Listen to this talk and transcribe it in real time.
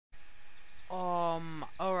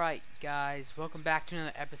guys, welcome back to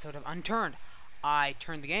another episode of Unturned. I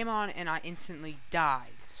turned the game on and I instantly died.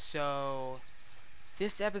 So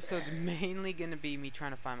this episode's mainly gonna be me trying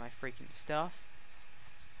to find my freaking stuff.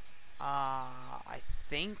 I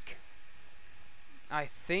think I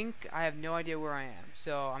have no idea where I am.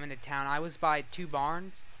 So I'm in a town. I was by 2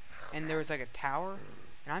 barns and there was like a tower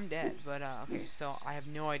and I'm dead. But okay, so I have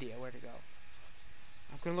no idea where to go.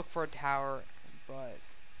 I'm gonna look for a tower, but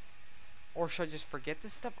or should I just forget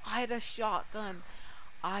this stuff? I had a shotgun.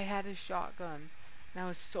 And I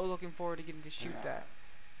was so looking forward to getting to shoot that.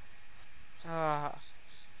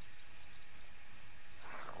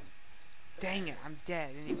 Dang it, I'm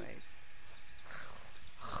dead anyways.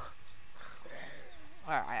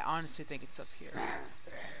 Alright, I honestly think it's up here.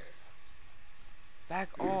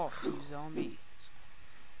 Back off, you zombies.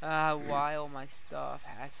 Why all my stuff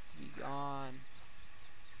has to be gone.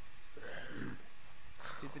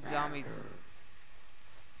 Stupid zombies.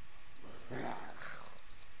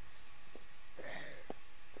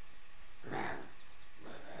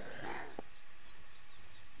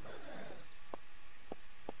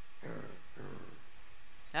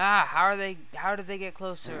 How did they get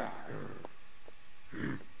closer?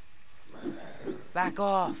 Back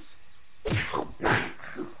off.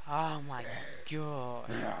 Oh my god.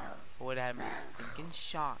 I would have had my stinking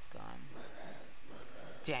shotgun.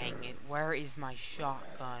 Dang it, where is my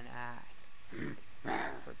shotgun at?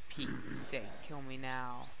 For Pete's sake, kill me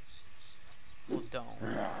now. Well, don't.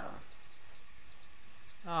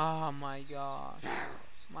 Oh my gosh.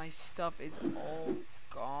 My stuff is all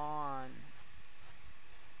gone.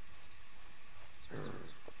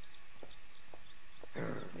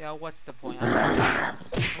 Yeah, what's the point? I'm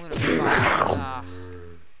gonna find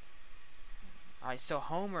Alright, so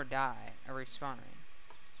home or die, or respawning.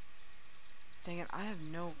 Dang it, I have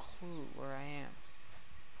no clue where I am.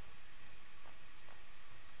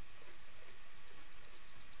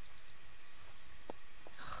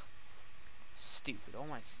 Stupid, all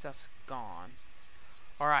my stuff's gone.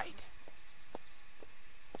 Alright.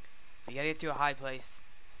 We gotta get to a high place.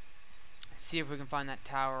 See if we can find that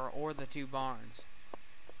tower or the 2 barns.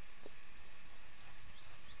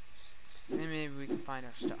 Then maybe we can find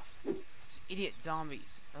our stuff. These idiot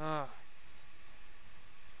zombies. Ugh.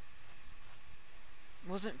 It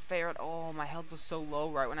wasn't fair at all. My health was so low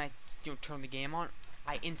right when I turned the game on.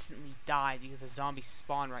 I instantly died because a zombie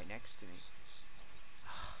spawned right next to me.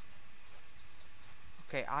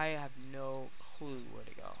 Okay, I have no clue where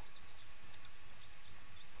to go.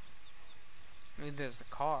 Maybe there's a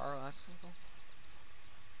car. Oh, that's cool.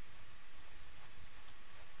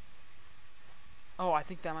 Oh, I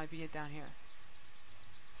think that might be it down here.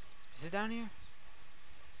 Is it down here?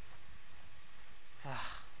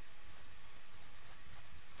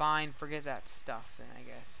 Fine, forget that stuff then, I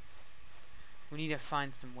guess. We need to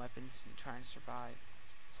find some weapons and try and survive.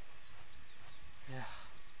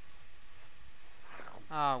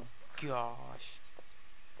 Oh, gosh.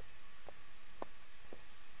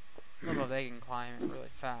 I love they can climb it really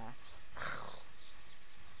fast.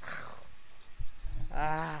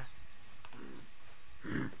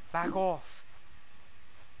 Back off.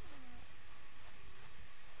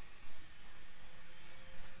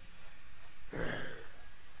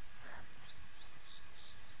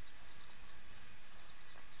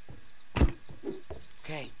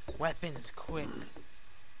 Okay, weapons, quick.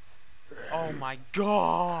 Oh my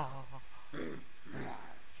god.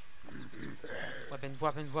 Weapons.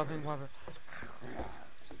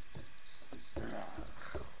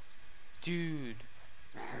 Dude,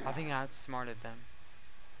 I think I outsmarted them.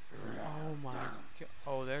 Oh my god.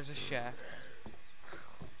 Oh, there's a chef.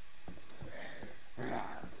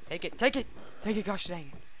 Take it, gosh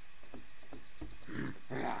dang it.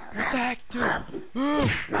 What the heck, dude?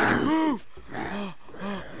 Move!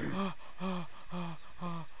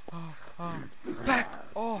 Back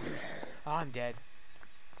off! Oh, I'm dead.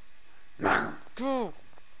 Go!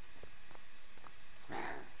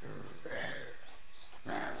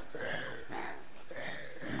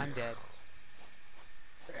 I'm dead.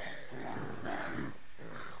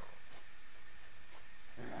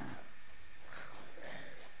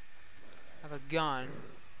 I have a gun.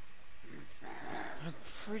 I'm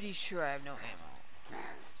pretty sure I have no ammo.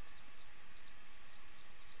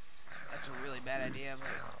 That's a really bad idea, but...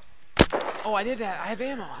 Oh, I did that! I have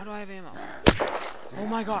ammo! How do I have ammo? Oh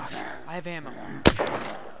my gosh! I have ammo.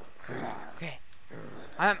 Okay.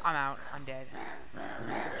 I'm out. I'm dead.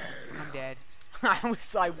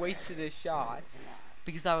 I wasted a shot.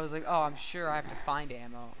 Because I was like, oh, I'm sure I have to find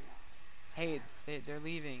ammo. Hey, they're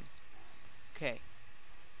leaving. Okay.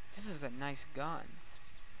 This is a nice gun.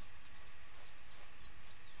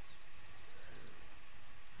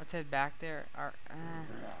 Let's head back there.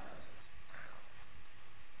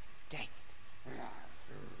 Dang it.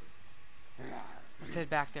 Let's head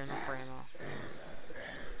back there and look for ammo.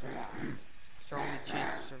 It's our only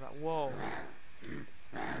chance to survive. Whoa.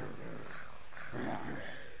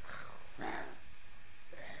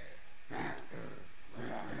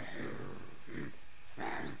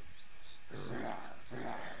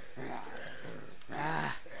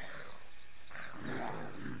 Ah.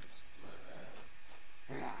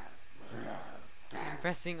 I'm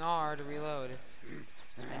pressing R to reload.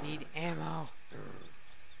 I need ammo.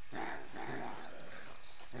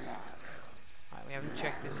 Alright, we haven't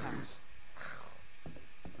checked this house.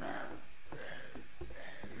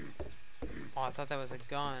 Oh, I thought that was a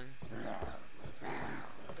gun.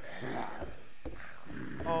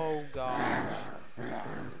 Oh gosh.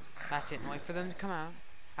 That's it. Wait for them to come out.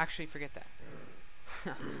 Actually, forget that.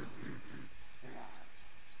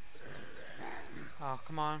 Oh,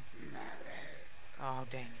 come on. Oh,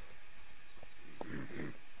 dang it.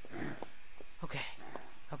 Okay.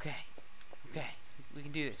 Okay. Okay. We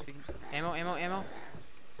can do this. We can... Ammo, ammo, ammo.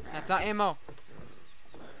 That's not ammo.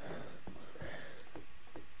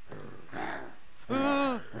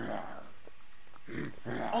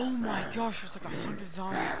 Oh my gosh, there's like 100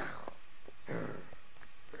 zombies.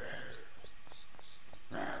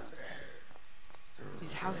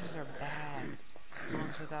 These houses are bad.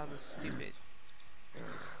 Ones without the stupid.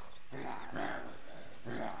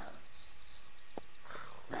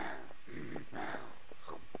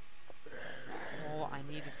 Oh, I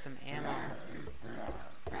needed some ammo.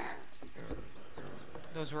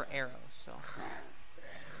 Those were arrows, so.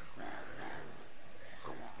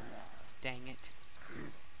 Dang it.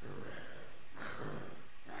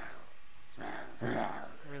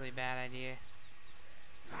 Really bad idea.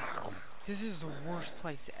 This is the worst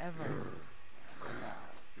place ever.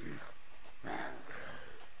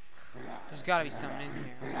 There's gotta be something in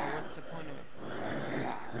here. Well, what's the point of it?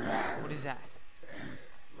 What is that?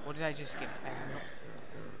 What did I just get? I don't know.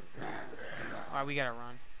 Alright, we gotta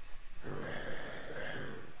run.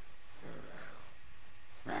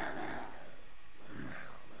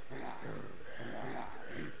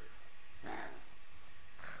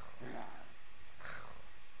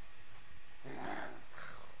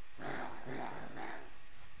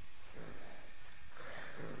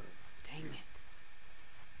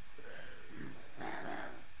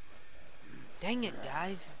 Dang it,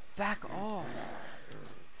 guys. Back off.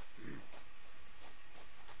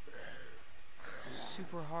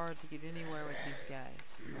 Super hard to get anywhere with these guys.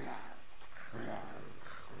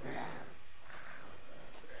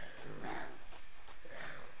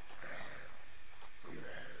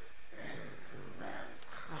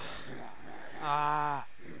 Ah.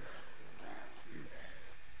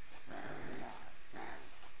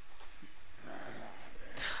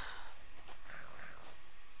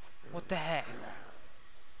 What the heck?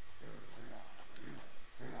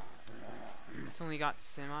 It's only got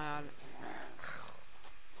semi-auto.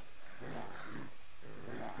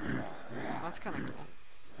 Oh, that's kind of cool.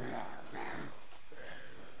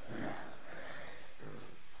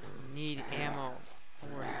 Need ammo.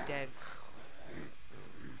 We're dead.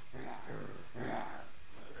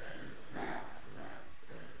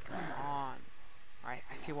 Come on. Alright,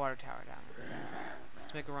 I see a water tower down there.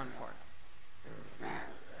 Let's make a run for it.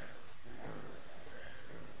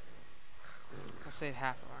 We'll save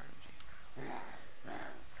half of our energy.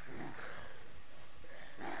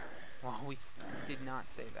 Well, we did not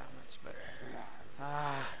save that much, but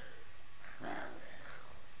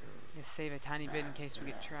just save a tiny bit in case we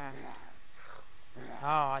get trapped.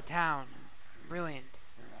 Oh, a town. Brilliant.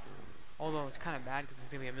 Although it's kind of bad because there's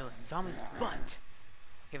going to be a million zombies, but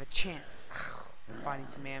we have a chance of finding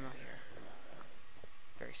some ammo here.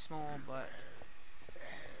 Very small, but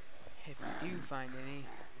if we do find any...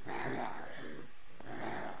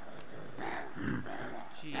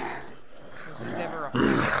 Jeez. Was this ever a...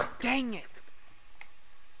 Dang it!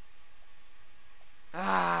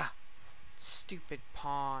 Ah! Stupid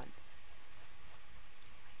pond. I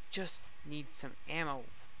just need some ammo.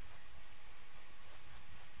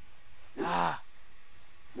 Ah!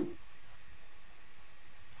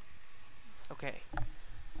 Okay.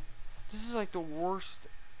 This is like the worst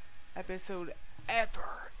episode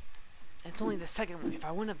ever. And it's only the second one. If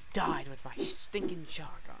I wouldn't have died with my stinking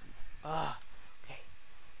shotgun. Okay.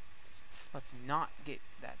 Let's not get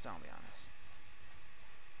that zombie on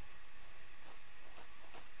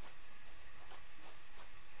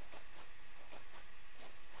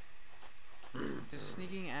us. Does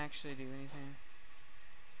sneaking actually do anything?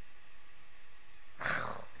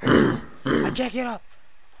 I can't get up!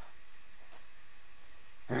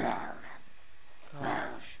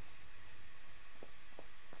 Gosh.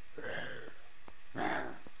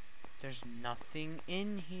 There's nothing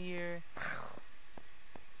in here.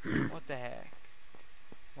 What the heck?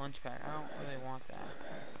 Lunch pack. I don't really want that.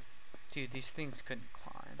 Dude, these things couldn't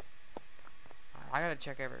climb. Alright, I gotta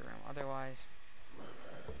check every room. Otherwise...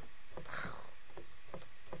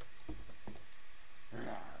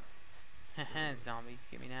 Haha, zombies,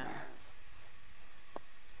 get me now.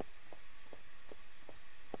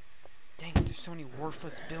 Dang it, there's so many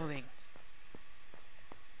worthless buildings.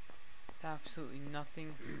 Absolutely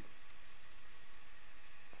nothing.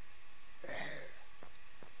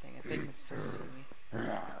 Dang it, they can still see me.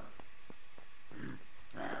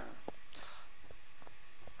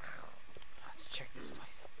 Let's check this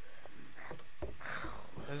place.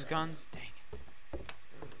 Those guns, dang it.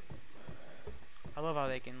 I love how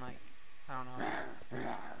they can, like, I don't know,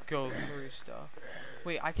 go through stuff.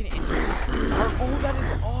 Wait, I can oh, that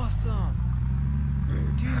is awesome!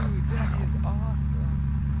 Dude, that is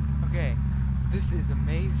awesome. Okay, this is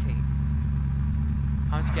amazing.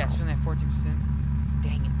 How much gas? We only have 14%.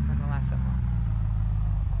 Dang it, it's not gonna last that long.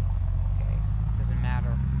 Okay, doesn't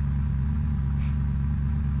matter.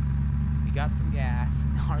 We got some gas,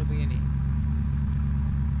 hardly any.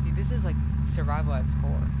 See, this is like survival at its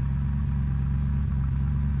core.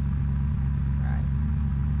 Right.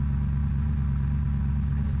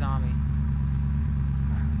 This is zombie.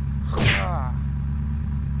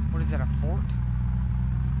 What is that, a fort?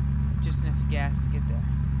 Just enough gas to get there.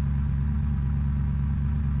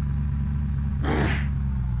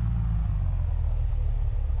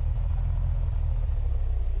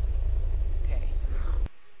 Okay.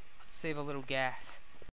 Let's save a little gas.